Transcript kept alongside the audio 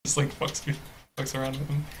Just like fucks around with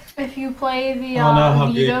him. If you play the good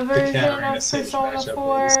Vita the version Catarina of Sage Persona matchup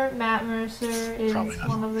 4, Matt Mercer is Probably not.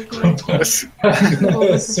 one of the characters. I'm Go gonna with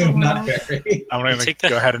assume someone not else. very. I'm gonna Take that.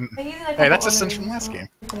 go ahead and. Like, he's in a Hey, couple that's a other cinch from games, last so- game.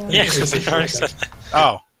 Yeah, because I already said that.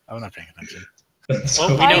 Oh, I'm not paying attention. Well,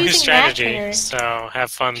 we Why are know you his using that strategy, Taric? so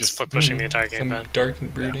have fun Just- split pushing the entire game, Some Ben. dark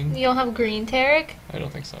and brooding. You don't have green Taric? I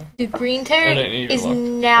don't think so. Dude, green I didn't Taric even is look.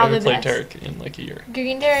 now I the haven't played best. Taric in like a year.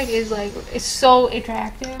 Green Taric is like, it's so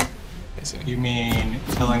attractive. You mean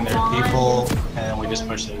killing their people and we just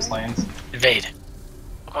push those lanes? Invade.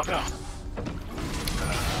 Oh no.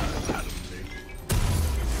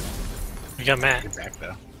 We got Matt. Get back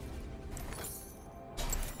though.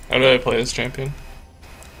 How do I play this champion?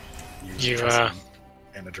 You, trust him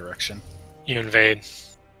in a direction. You invade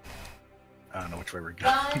I don't know which way we're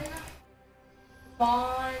going.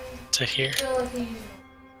 Bond, to here. Philippines.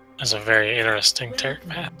 That's a very interesting Taric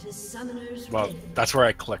map. Well, that's where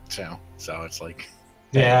I clicked too, so it's like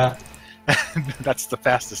Yeah. that's the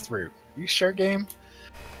fastest route. You sure, game?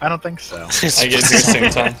 I don't think so. I get to the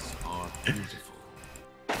same time.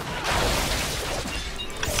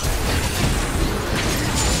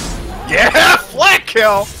 Yeah, flat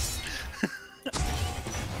kill.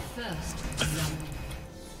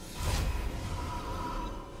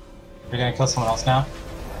 You're gonna kill someone else now?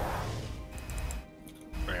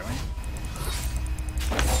 Really?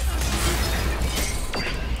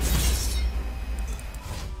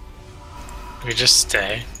 We just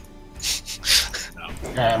stay.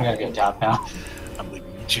 Alright, I'm gonna get top now. I'm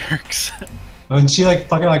leaving you jerks. When she like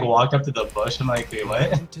fucking like walked up to the bush, I'm like, wait,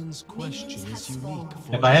 what?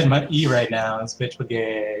 If I had my E right now, this bitch would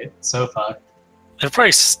get so fucked. They're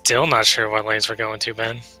probably still not sure what lanes we're going to,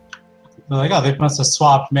 Ben. They're like, oh, they must have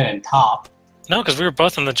swapped mid and top. No, because we were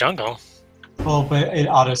both in the jungle. Well, but it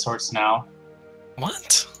auto sorts now.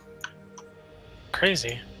 What?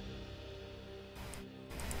 Crazy.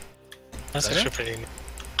 That's Is that actually pretty.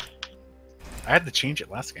 I had to change it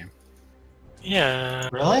last game. Yeah.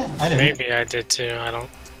 Really? I didn't. Maybe I did too. I don't.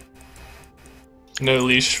 No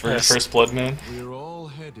leash for Yes. First Blood Man. We're all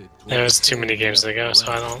headed. There was too many games to go,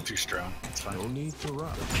 so I don't. Too strong. It's fine. No need to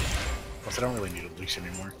rush. Plus, I don't really need a leash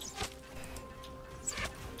anymore.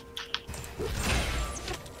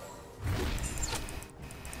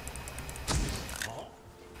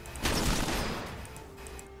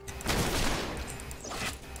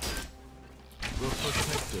 The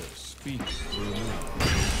protector speaks through me.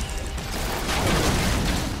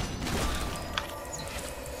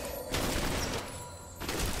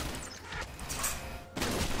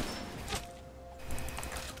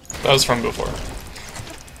 That was from before.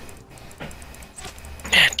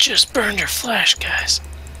 Man, just burned your flash, guys.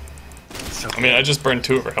 So I mean, I just burned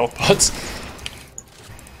 2 of her health pots.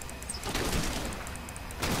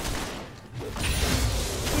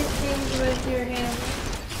 Hit things with your hand.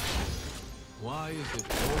 Why is it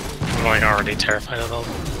I'm like already terrified of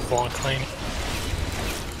the block lane.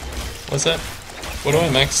 What's that? What do I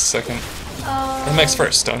max second? I max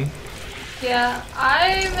first, stun. Yeah,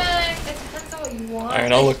 I meant it depends on what you want.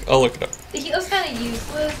 Alright, I'll look it up. The heal's kind of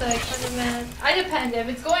useless. So I kind of meant. I depend. If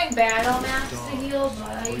it's going bad, I'll max the heal, but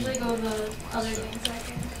I usually go the other thing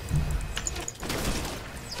second.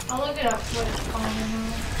 I'll look it up what it's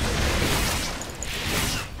called.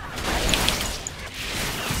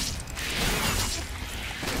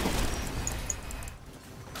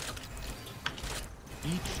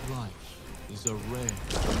 each life is a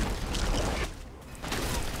rare.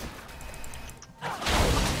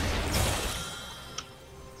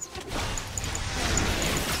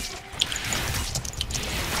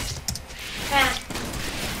 Matt,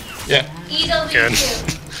 Yeah. EW2.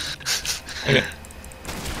 Good. Okay.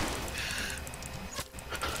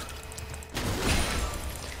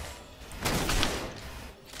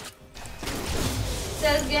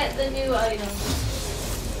 Says get the new item.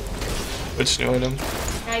 Which new item?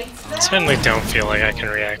 Knight's I Vow? certainly don't feel like I can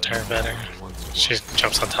react to her better. She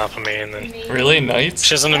jumps on top of me and then Really? Knights?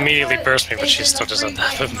 she doesn't immediately That's burst me, what but she is in still the just on free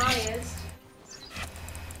top of me. highest.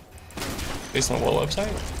 Based on what website?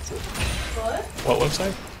 What? What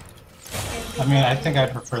website? I mean, I think I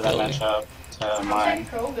prefer that Really? matchup to Check mine.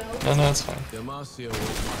 Pro build. No, that's fine. Demacia was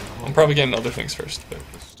my home. I'm probably getting other things first, but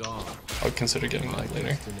The star. I'll consider getting My that later.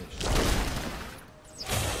 destination.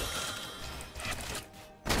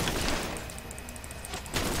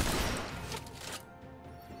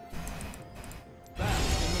 Back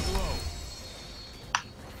in the glow.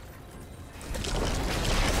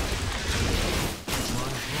 My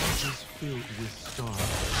heart is filled with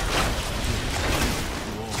stars.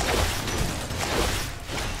 You all.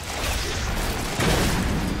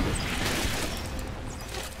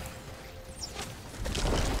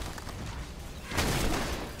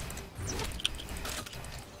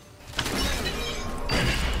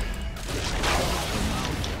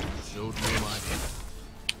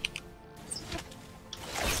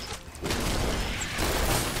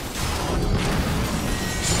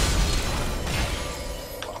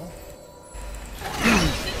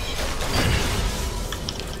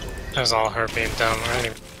 was all her being dumb. I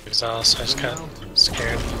didn't even exhaust, I just got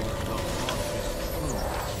scared.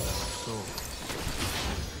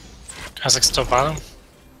 Kazakh's still bottom?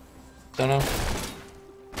 Don't know.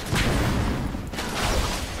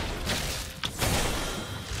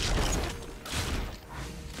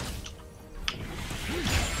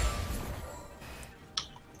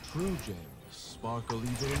 True gems sparkle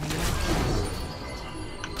even in the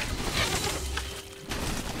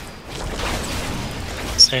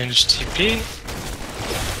Sage TP.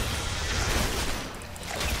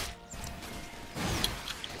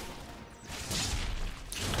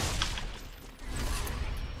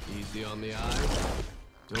 easy on the eye.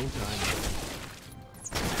 Don't I?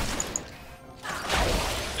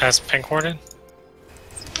 Has pink warded?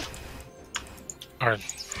 Or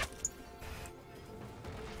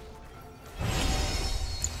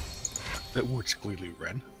That word's clearly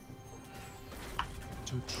red.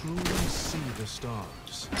 To truly see the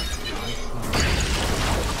stars, I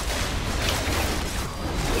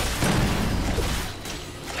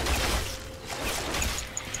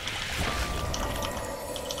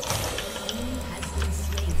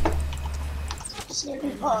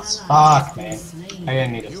Fuck, man. I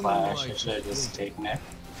didn't need a flash. I should have just taken it.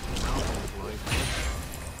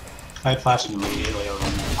 If I flashed immediately over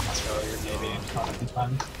on the boss earlier, maybe it would have been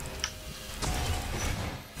fun.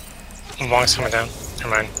 Wong's coming down. Never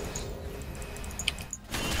mind.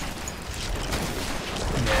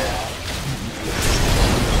 Yeah.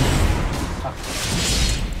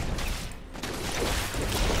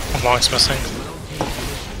 Wong's missing.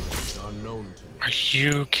 unknown to me. Are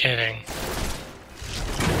you kidding?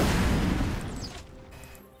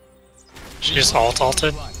 She just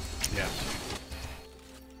ulted? Yeah.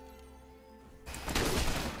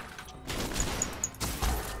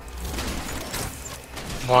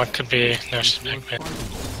 Wong could be. No, she's back mid.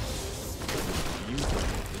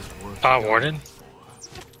 Bot warded?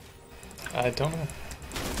 I don't know.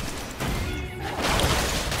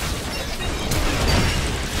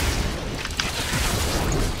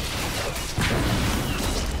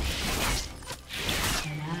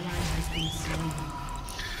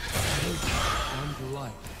 And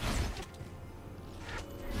light.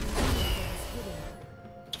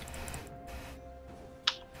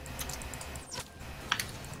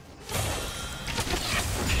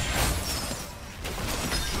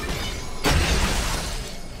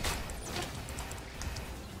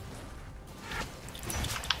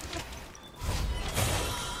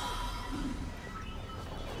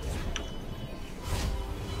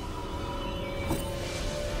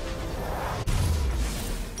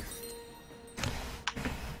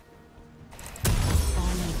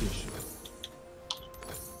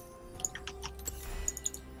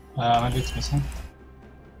 My dude's missing.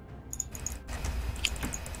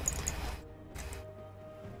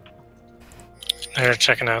 They're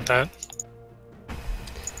checking out that.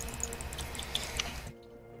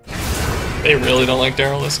 They really don't like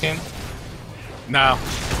Daryl this game. No.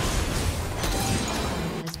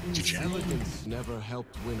 Elegance never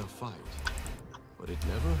helped win a fight, but it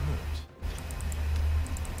never hurt.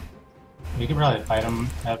 You could probably fight him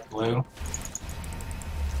at blue.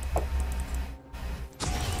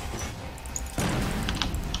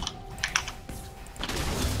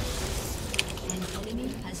 An enemy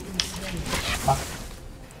has been slain. Fuck.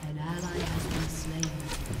 An ally has been slain.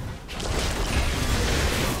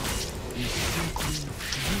 These simply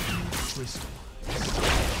living crystals.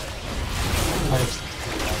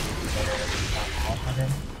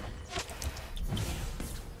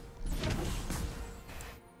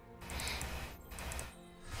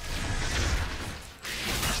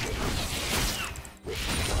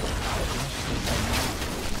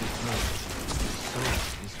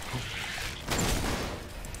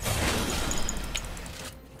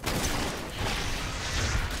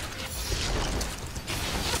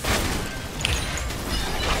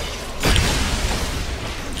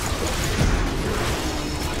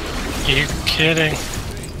 You kidding?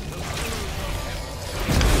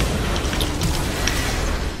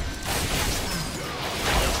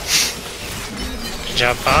 Good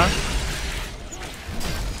job, bot.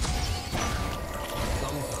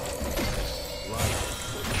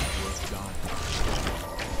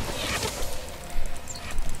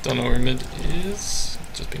 Don't know where mid is.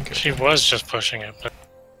 Just being careful. She was just pushing it, but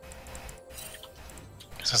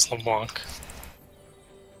this is LeBlanc.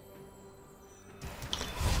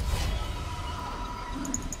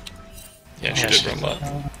 Yeah, she did run bot.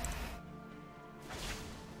 Climb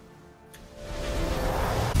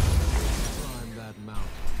that mountain,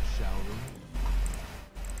 shall we?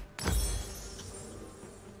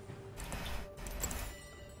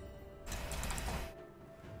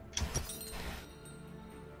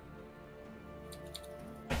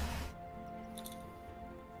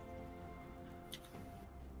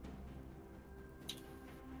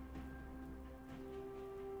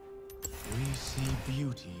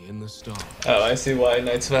 beauty in the stars. Oh, I see why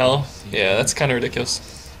Knight's Val. Yeah, that's kind of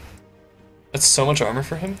ridiculous. That's so much armor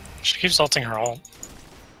for him. She keeps ulting her ult.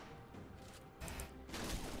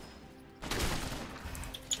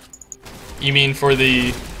 You mean for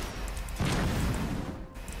the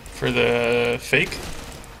fake?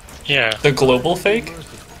 Yeah. The global fake?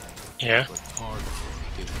 Yeah.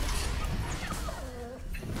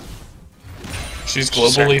 She's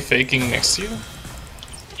globally faking next to you?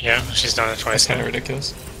 Yeah, she's done it That's twice kind now. of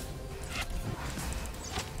ridiculous.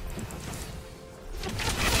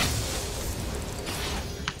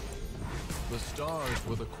 The stars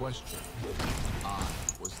were the question. I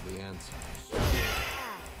was the answer.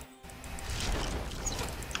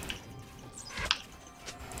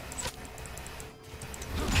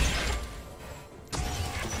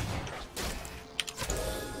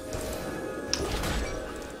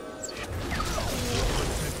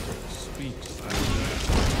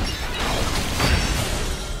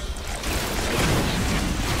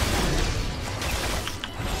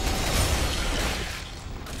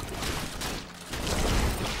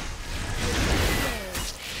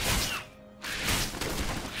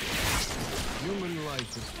 Human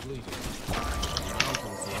life is fleeting.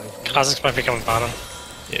 Mountain's life. Kha'Zix might be coming bottom.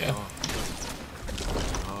 Yeah.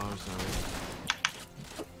 Stars are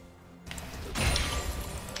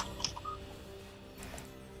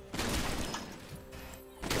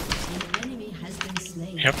An enemy has been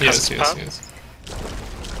slain. Yep, Yes, Kha'Zix yes, pop. yes.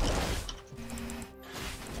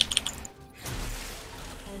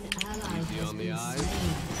 An ally easy has on the been eyes.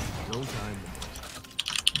 slain. No time.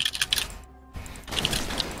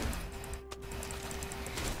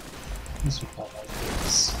 This would felt like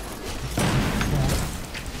this.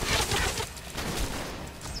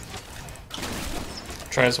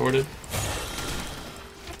 Try as warded.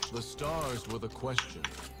 The stars were the question.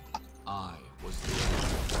 I was the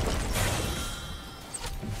answer.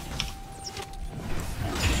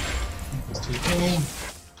 It's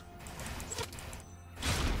TK.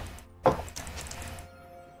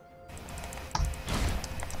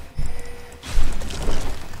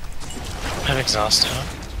 I have exhaust out.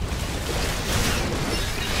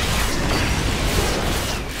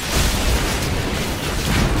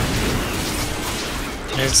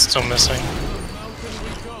 It's still missing.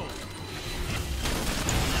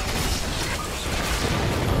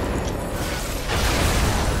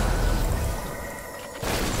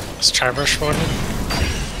 Is Tribush warded?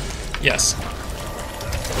 Yes.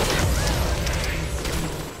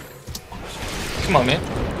 Come on, man.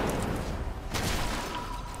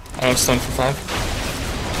 I don't stun for 5.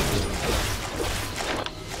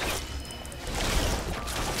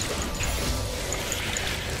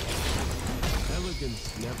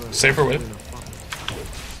 Elegance never Save her whip. been a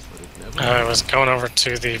fight, but it never I was going over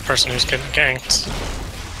to the person who's getting ganked.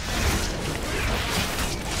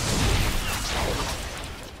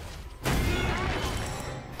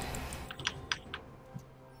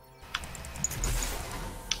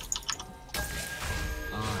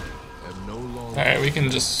 I am no longer Alright, we can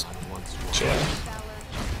just I once was. chill out.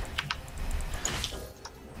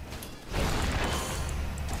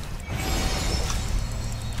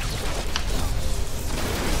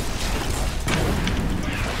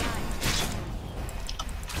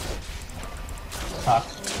 Fuck.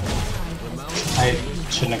 I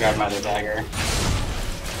shouldn't have grabbed my other dagger.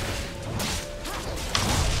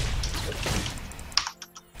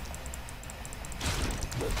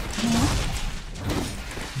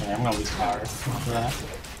 Yeah, I'm gonna lose power after that.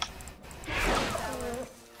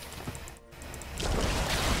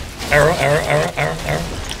 Arrow, arrow, arrow, arrow, arrow.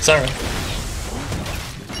 Sorry.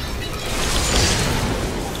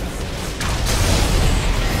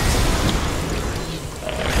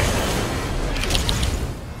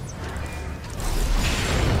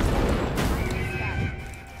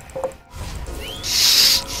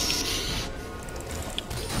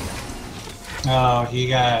 Oh, he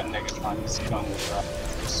got negative one. He's going to the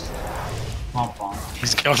womp womp.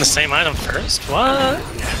 He's going the same item first? What?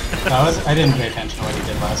 I didn't pay attention to what he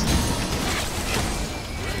did last time.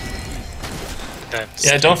 That's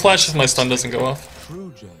Yeah, don't flash if my stun doesn't go off.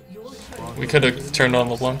 True gems. We could have turned on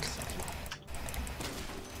LeBlanc.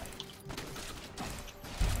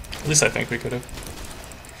 At least I think we could have.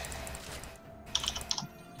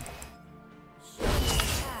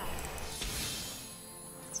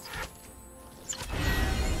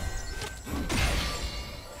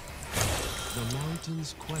 The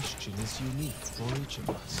mountain's question is unique for each of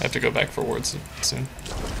us. I have to go back for wards soon.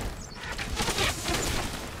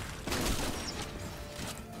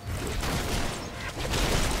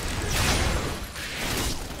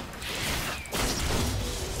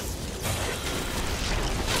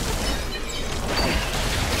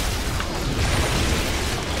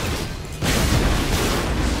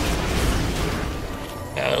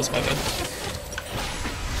 was my bad.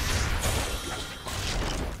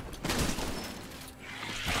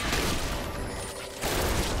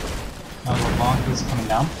 LeBlanc is coming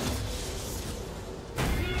down.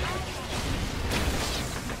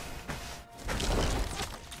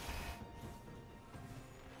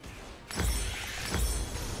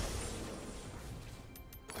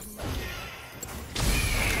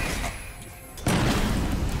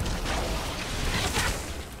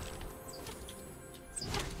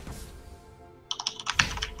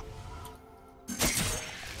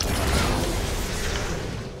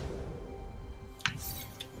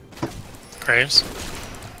 Graves?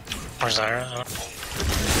 Or Zyra? I don't know.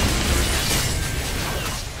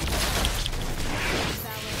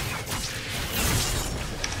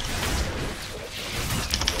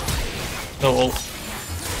 No ult.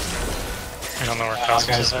 I don't know where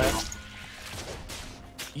Cosmos is at.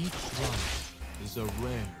 Each life is a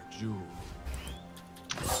rare jewel.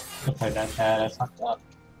 I played that bad, I fucked up.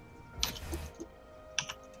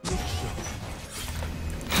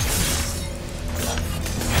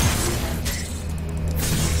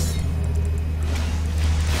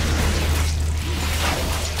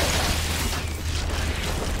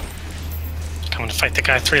 Coming to fight the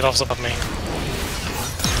guy 3 levels above me.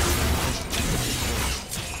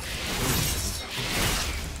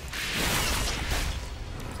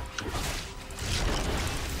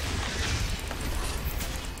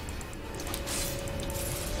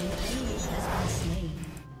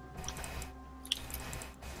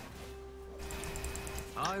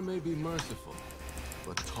 I may be merciful,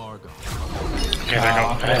 but Targon. Yeah, they're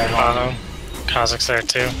going okay. bottom. Kazakh's there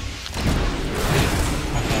too.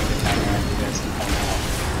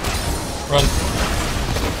 Run.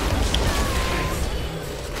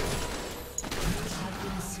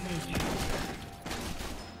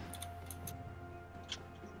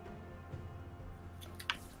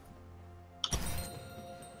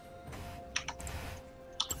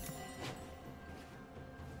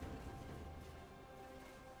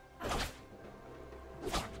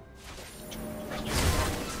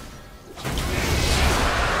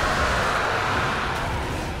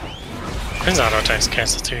 His auto attacks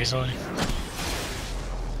cancel too easily.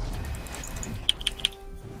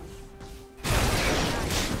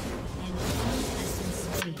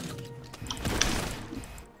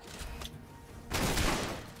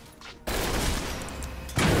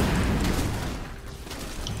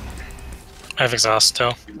 I have exhaust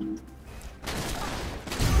still.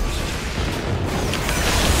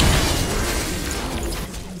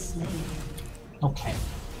 Okay.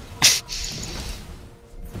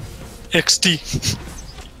 XD.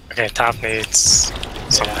 Okay, top needs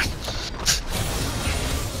something.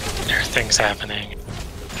 There are things happening.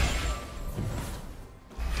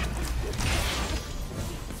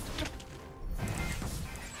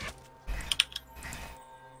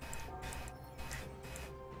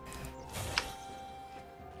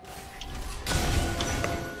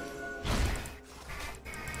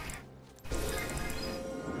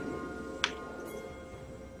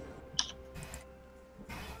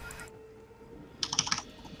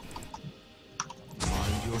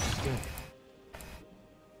 Mind your step.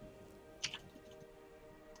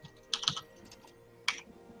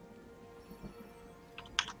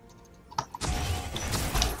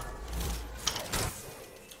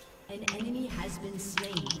 An enemy has been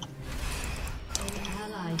slain. An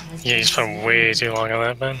ally has Yeah, been he's spent way too long on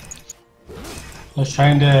that, Ben. I was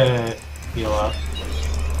trying to heal up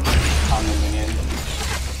on the minion.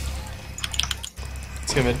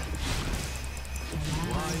 It's good mid.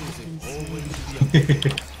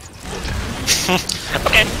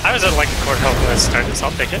 Okay, I was at like a quarter health when I started, so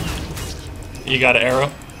I'll take it. You got an arrow?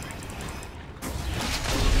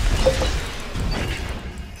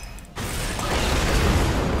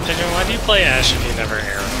 Daniel, why do you play Ashe if you never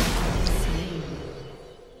arrow?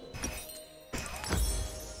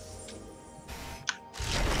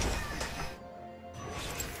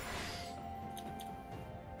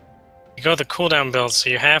 You go the cooldown build, so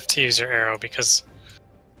you have to use your arrow because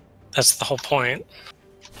that's the whole point.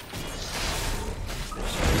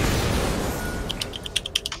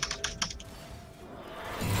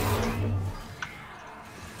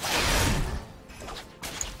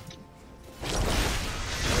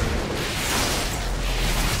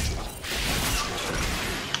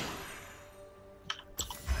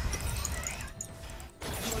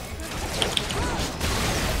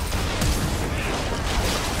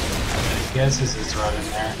 Guess this is running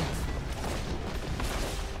there.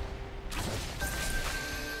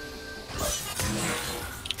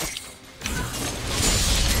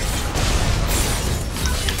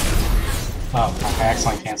 Oh, I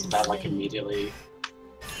accidentally canceled that like immediately.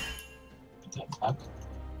 fuck?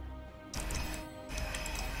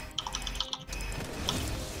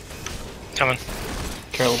 Coming.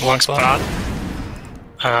 Carol Long block spot.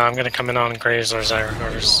 I'm gonna come in on Graves or Zyra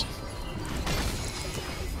orders.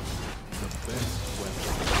 The best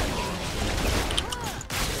weapon.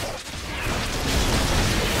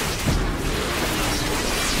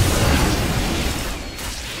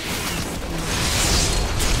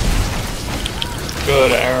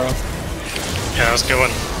 Good arrow. Yeah, that was a good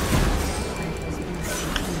one.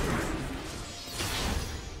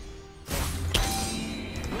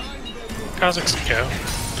 Kha'Zix can go.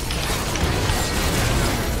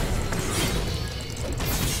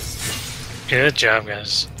 Good job,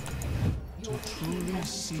 guys. To truly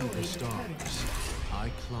see the stars, I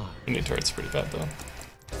climb. We need turrets pretty bad though.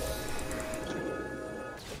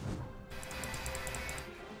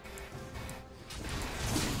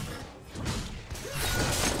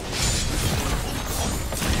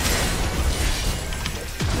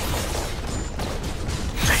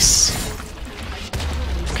 Nice.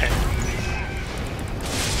 Okay.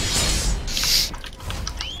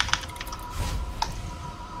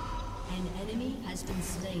 An enemy has been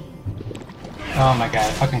slain. Oh my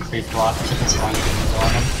god, fucking creep block. I took this long to get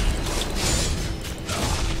on him.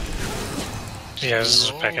 Yeah, this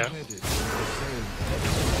is We're back all out. headed to the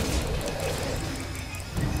same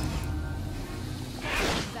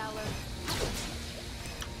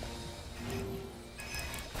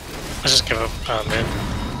Let's just give up mid,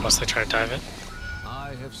 unless they try to dive it.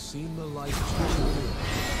 I have seen the light too clear.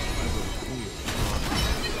 I will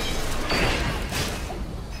fear.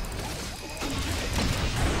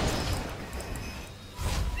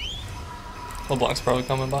 LeBlanc's probably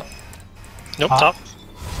coming bot. Nope, Top. top.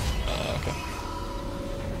 Okay.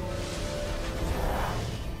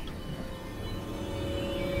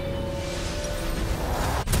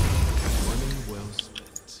 Money well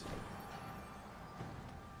spent.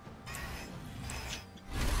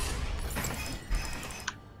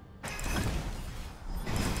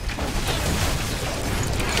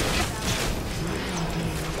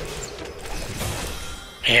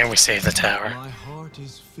 And we save the tower. My heart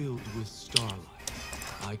is filled with starlight.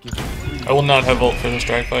 I give it free. I will not have ult for this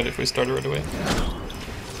drag fight if we start it right away.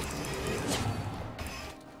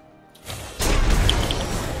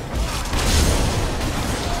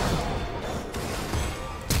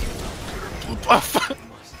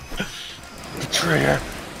 Betrayer.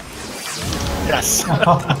 Yes.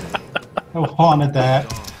 I wanted that.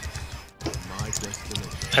 My destination.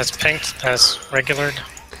 That's pinked, that's regulared.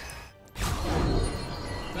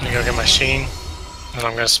 Let me go get my sheen. And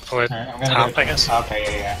I'm gonna split Alright, I'm gonna top, get- I guess.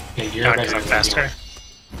 Okay, yeah. Okay, you're Yeah, better. because I'm able- faster.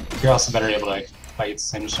 You're also better able to like, fight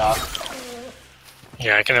same shot.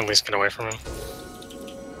 Yeah, I can at least get away from him.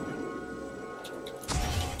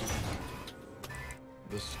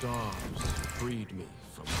 The stars freed me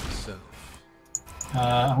from myself.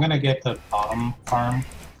 I'm gonna get the bottom farm.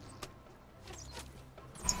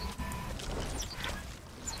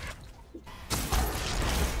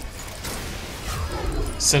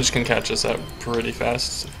 Singe can catch us out pretty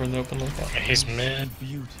fast if we're in the open like that. Okay, he's mid.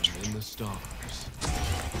 Beauty in the stars.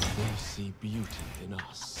 They see beauty in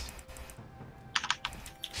us.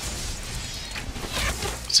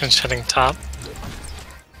 Since heading top.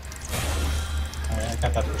 Alright, I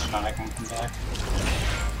got that version on, I can come back.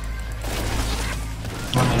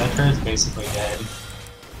 Well, that turret's basically dead.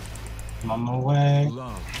 I'm on my way.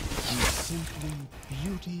 Love is simply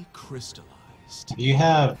beauty crystallized.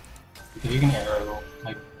 If you can arrow,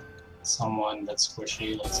 like, someone that's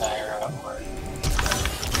squishy, like Zyra,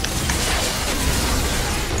 or...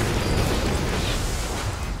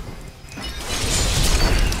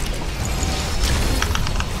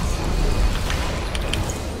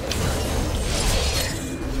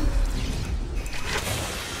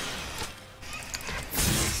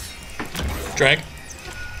 Drag.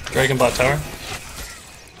 Dragon bot tower.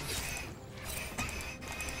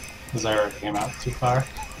 Zyra came out too far.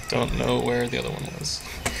 Don't know where the other one was.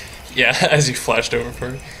 Yeah, as you flashed over for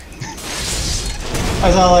it. I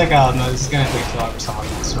was all like, oh no, this is gonna take too long for someone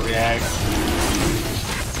else to react.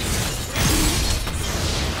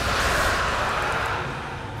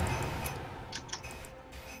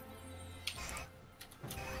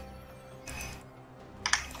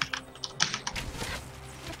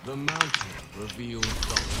 The mountain reveals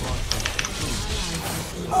the heart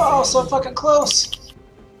of Oh, so fucking close!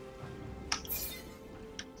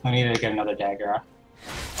 I needed to get another dagger.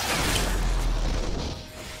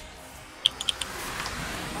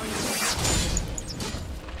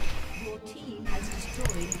 Your team has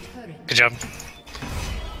destroyed a turret. Good job.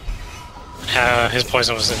 His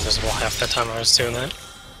poison was invisible half the time I was doing that.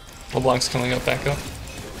 LeBlanc's coming up back up.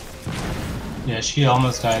 Yeah, she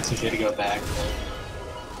almost died, so she had to go back,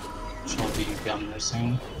 but she'll be down there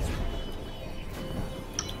soon.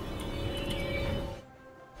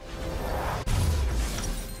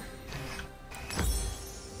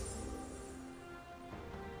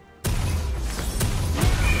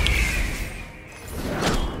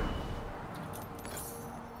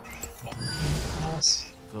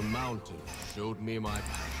 The mountain showed me my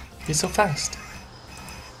path. He's so fast.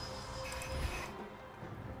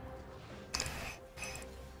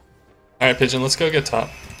 Alright, Pigeon, let's go get top.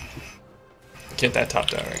 Get that top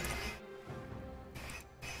down, right?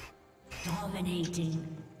 Dominating.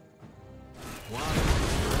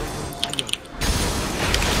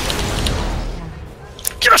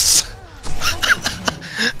 Yes!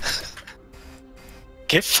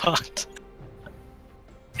 Get fucked.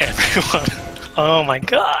 Everyone. Oh my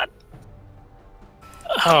god.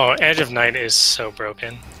 Oh, Edge of Night is so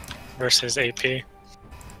broken versus AP.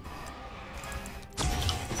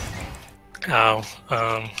 Oh,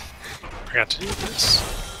 forgot to do this.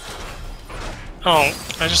 Oh,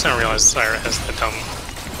 I just now realized Syra has the dumb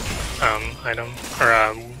item. Or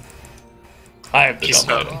I have the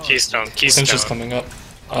keystone. double. Keystone. Cinch is coming up.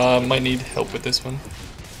 Might need help with this one.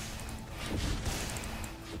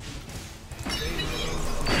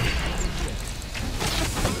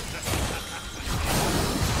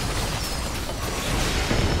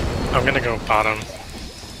 I'm gonna go bottom.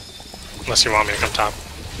 Unless you want me to come top.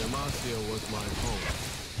 Demacia was my home.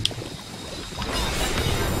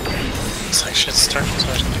 It's like shit's starting, so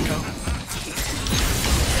I just gonna go.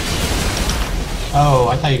 Oh,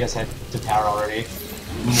 I thought you guys had the tower already.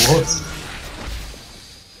 Whoops.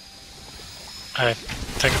 I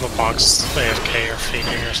think the box AFK or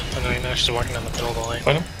feeding or something right now. She's walking down the middle of the lane.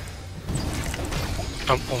 Fight him.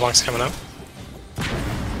 Oh, the block's coming up.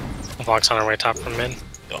 The block's on our way top from mid.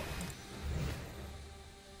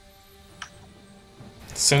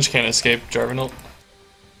 Cinch can't escape Jarvanel.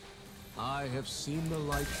 I have seen the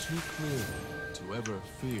light too clearly to ever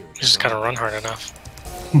fear. You just gotta run hard enough.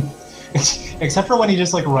 Except for when he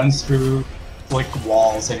just like runs through like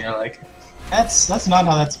walls and you're like, that's not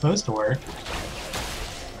how that's supposed to work.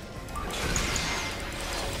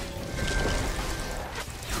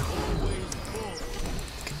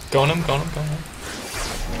 Go on him, go on him, go on him.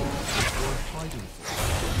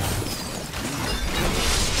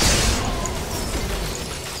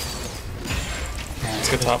 Let's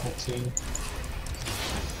get top.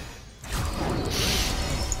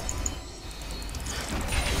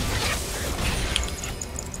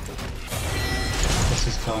 This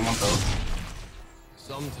is killing them both.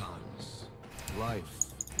 Sometimes life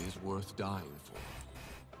is worth dying for.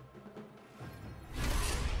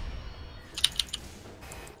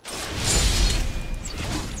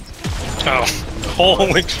 Oh,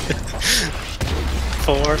 holy shit.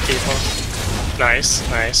 4 people. Nice,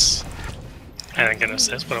 nice. I didn't get an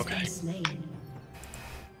assist, but okay.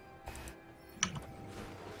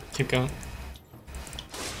 Keep going.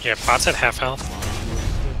 Yeah, bot's at half health.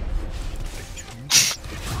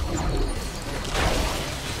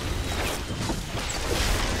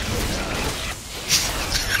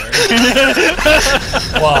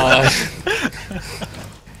 Why?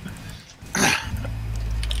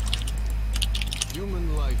 Human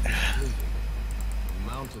life is fleeting. The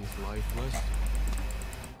mountain's lifeless.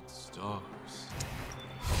 Stars.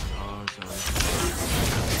 Stars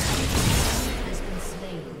Has been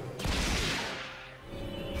slain.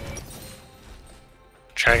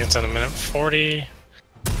 Dragon's in a minute 40.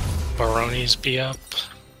 Baroni's be up.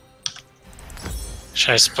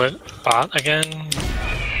 Should I split bot again?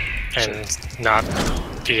 And not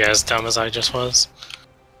be as dumb as I just was?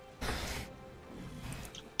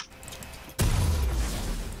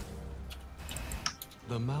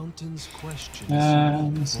 The mountain's question.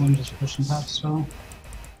 This one just pushing top still.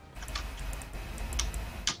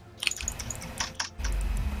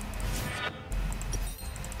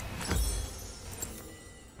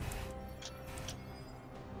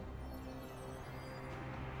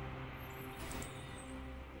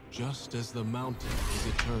 Just as the mountain is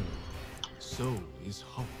eternal, so is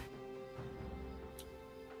hope.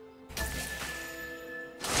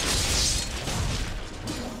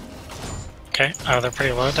 Okay, they're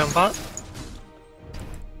pretty low down bot.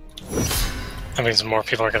 That means more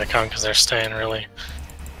people are gonna come because they're staying really.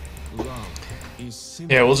 Love is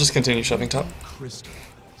Yeah, we'll just continue shoving top.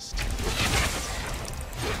 crystallized.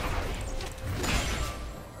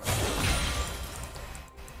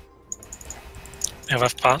 They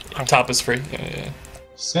left bot. Okay. Top is free. Yeah, yeah, yeah.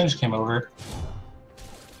 Singe came over.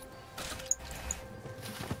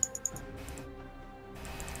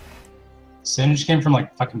 Singe came from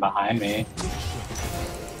like fucking behind me.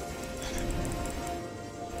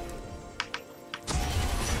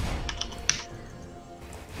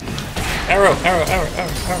 Arrow, arrow, arrow,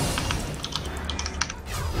 arrow, arrow.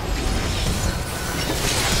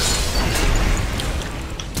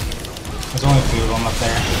 There's only 2 of them up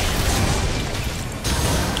there.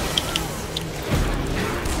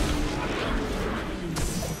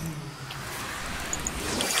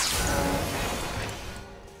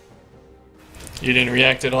 You didn't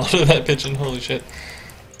react at all to that pigeon, holy shit.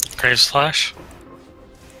 Grave slash.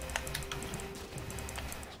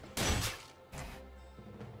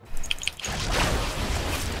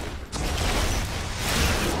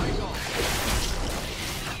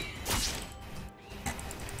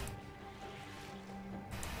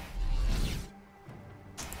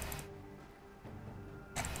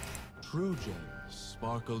 True gems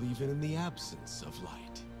sparkle even in the absence of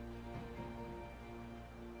light.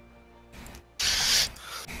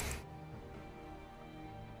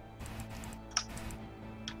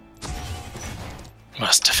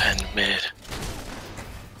 Must defend mid.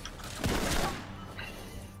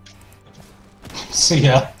 See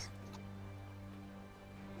ya.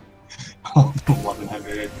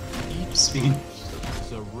 1100 speed.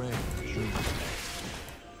 It's a rare treat.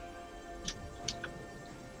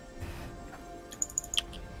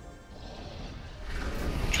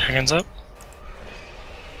 Dragon's up.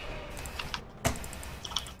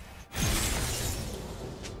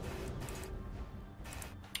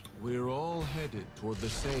 We're all headed toward the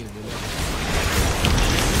same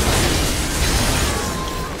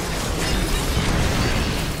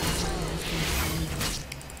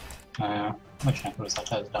My champion was like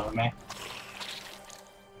that was done with me.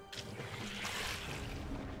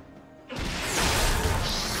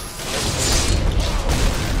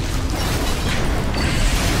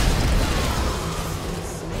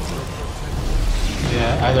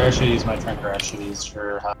 Yeah, either I should use my drink or I should use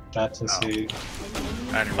your hot shot to see.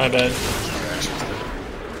 My bad.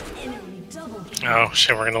 Oh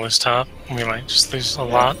shit, we're gonna lose top. We might just lose a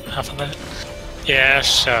lot, half of that. Yeah,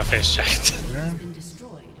 face checked.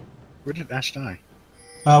 Where did Ash die?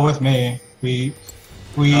 With me. We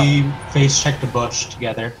face checked the bush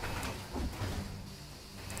together.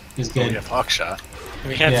 He's We good. have Hawk shot.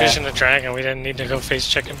 We had Yeah. vision of dragon, we didn't need to go face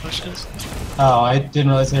checking bushes. Oh, I didn't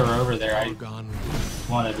realize they were over there. I Oregon.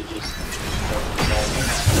 wanted to just go for the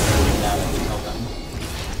second. Down and kill them.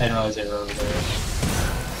 I didn't realize they were over there.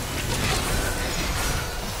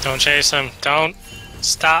 Don't chase him. Don't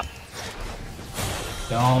stop.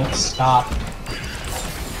 Don't stop.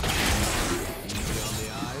 Easy on the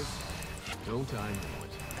eyes. Don't I know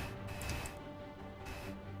it?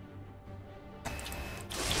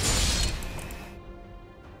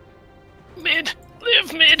 Mid.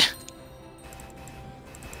 Live mid.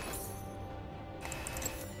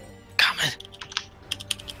 Coming.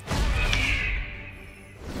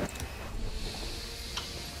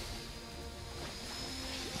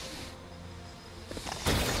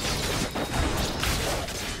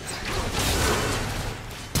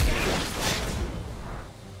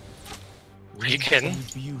 Are you kidding?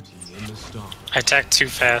 See beauty in the stars. I attacked too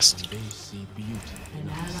fast. They see beauty in An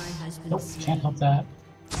us. ally has been Nope, slain. can't help that.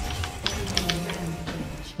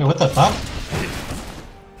 Wait, what the fuck?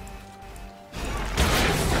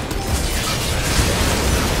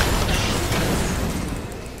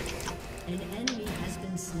 An enemy has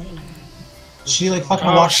been slain. She like fucking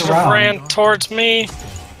Oh, walked should have around. ran towards me.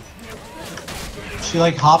 She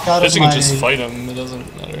like hopped out I of guess you my. can just fight him, it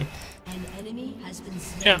doesn't matter. An enemy has been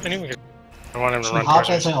slain. Yeah, I knew we could. I want him to She run hopped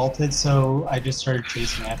towards as I us. ulted, so I just started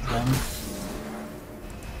chasing after them.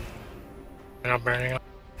 You're not burning up.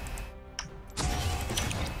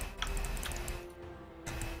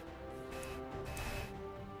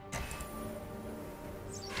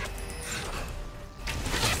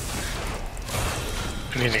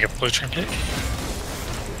 I need to get blue trinket. My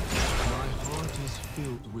heart is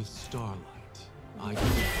filled with starlight. I give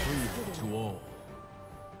freedom to all.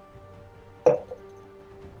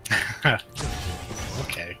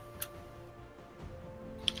 Okay.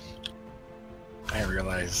 I didn't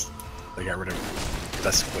realize they got rid of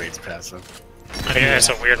Duskblade's passive. Oh, yeah, it's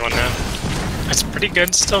a weird one now. It's pretty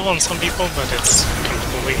good still on some people, but it's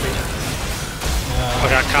completely. We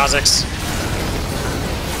got Kazakhs.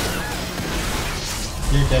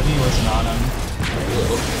 Your Debbie wasn't on him.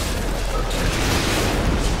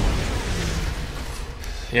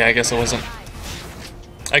 Yeah, I guess it wasn't.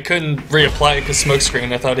 I couldn't reapply it because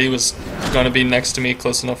smokescreen. I thought he was gonna be next to me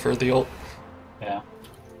close enough for the ult. Yeah.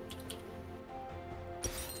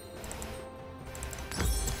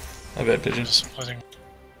 I bet pigeon. Just floating.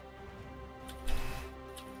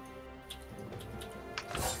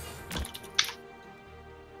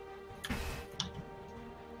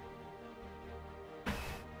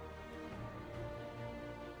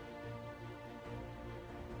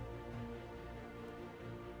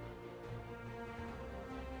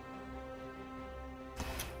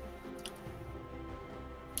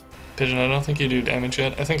 Pigeon, I don't think you do damage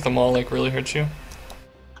yet. I think the maul like really hurts you.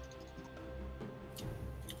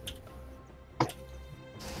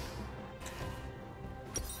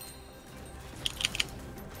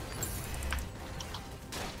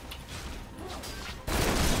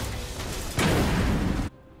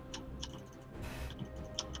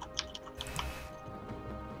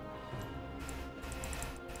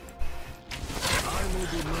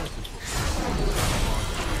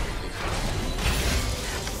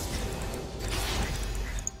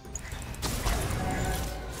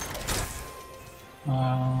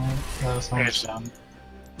 That was almost Yes. down.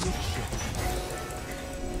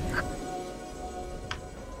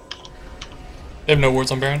 They have no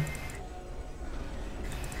wards on Baron.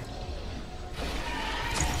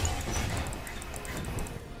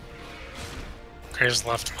 Graves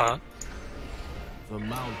left pot. The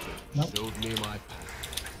mountain Nope. showed me my path.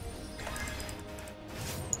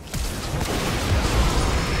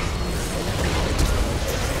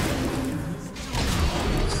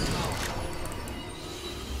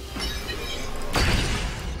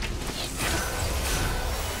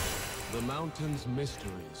 The mountain's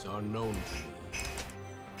mysteries are known to me.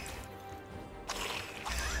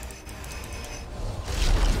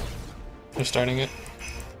 They're starting it.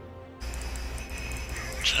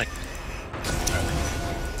 Check.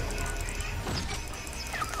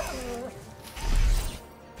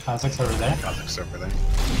 Kha'Zix over there. Kha'Zix over there.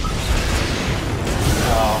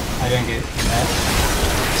 Oh, I didn't get that.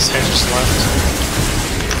 Sage just left.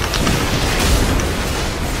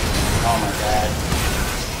 Oh my god.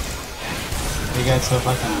 You guys so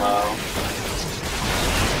fucking low.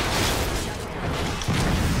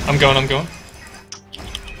 I'm going. I'm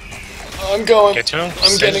going. Get to him.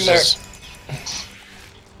 I'm getting there. Just-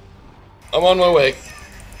 I'm on my way.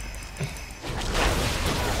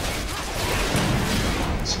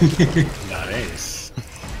 Nice.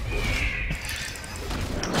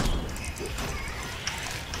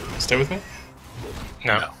 Stay with me?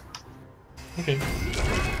 No. Okay.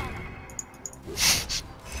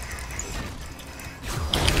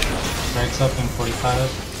 Strikes up in 45.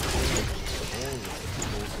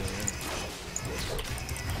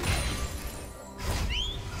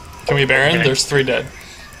 Can we Baron? Okay. There's 3 dead.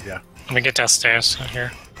 Yeah. Let me get downstairs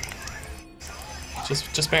here.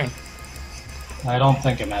 Just Baron. I don't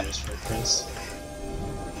think it matters for Chris.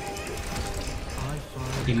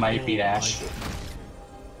 He might beat Ash.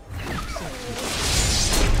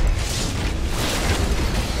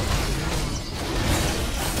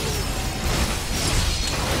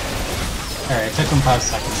 Alright, it took him 5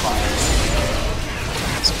 seconds longer.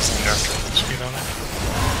 Something after speed on it.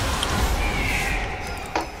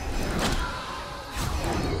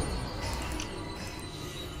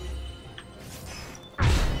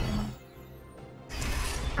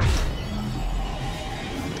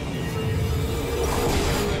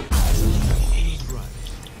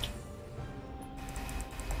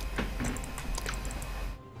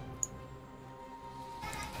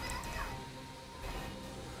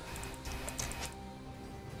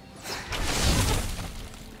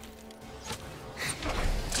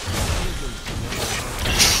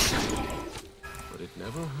 But it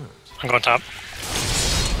never hurt. I'm going top.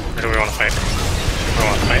 Or do we want to fight? We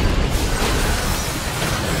want to fight.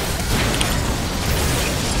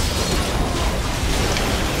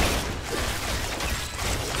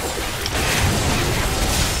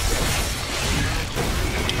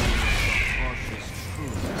 Cautious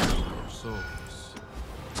truth of our souls.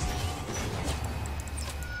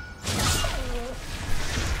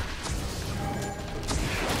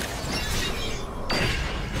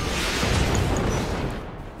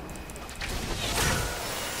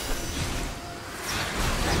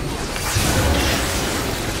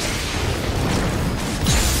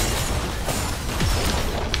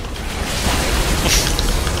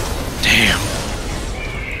 Damn.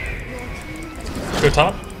 Go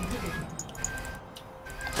top?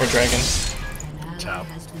 Or dragon? Top.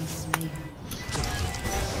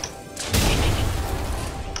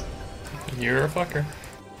 You're a fucker.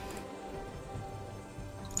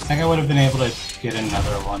 I think I would have been able to get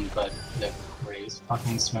another one, but the crazy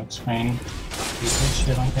fucking smoke screen piece of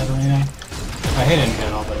shit on Katarina. I hate it in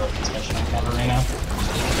general, but especially on Katarina.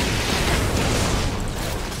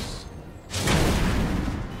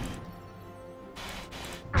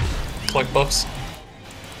 Collect buffs.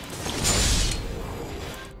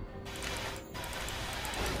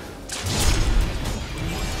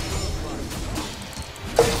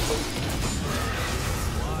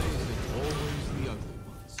 Why is it always the ugly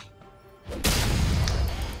ones?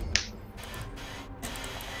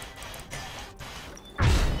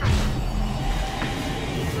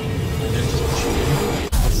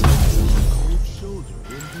 That's it.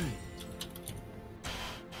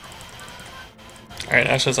 Alright,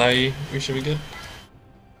 Ash has IE. We should be good.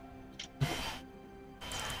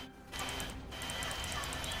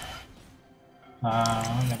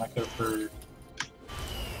 I might go for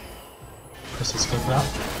Francisco route.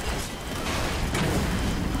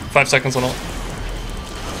 5 seconds on ult.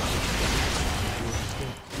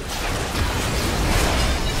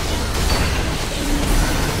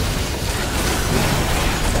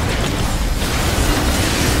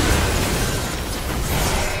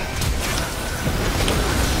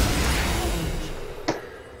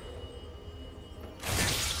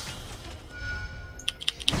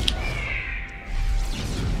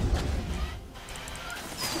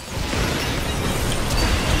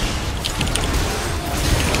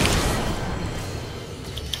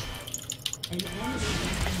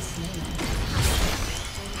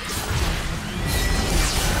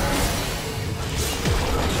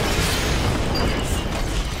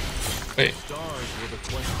 Wait. Stars were the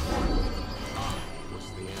question. I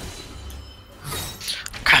was the answer.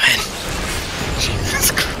 Come in.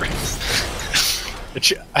 Jesus Christ.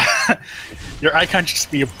 Your icon should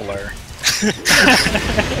just be a blur.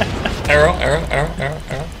 Arrow, arrow, arrow, arrow,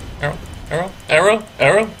 arrow, arrow, arrow, arrow,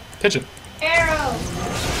 arrow, pigeon. Arrow!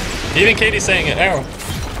 Even Katie's saying it, arrow.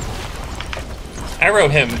 Arrow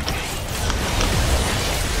him.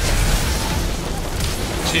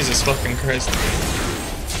 Jesus fucking Christ.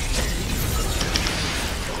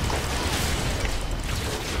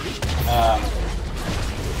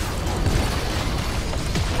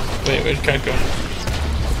 Wait, where'd Kite go?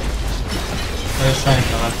 I was trying to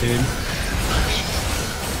kill that dude.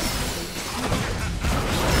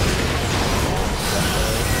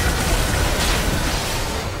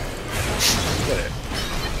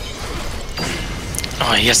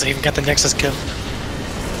 Oh, yes, I even got the Nexus kill.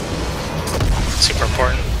 Super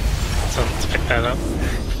important to pick that up.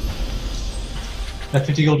 That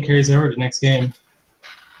 50 gold carries over to next game.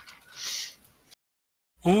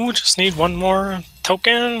 Ooh, just need one more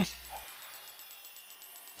token.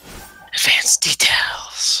 Advanced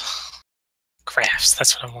details. Crafts,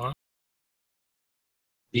 that's what I want.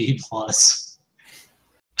 B plus.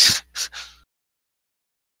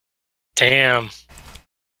 Damn.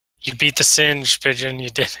 You beat the Singe, Pigeon,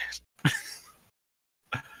 you did it.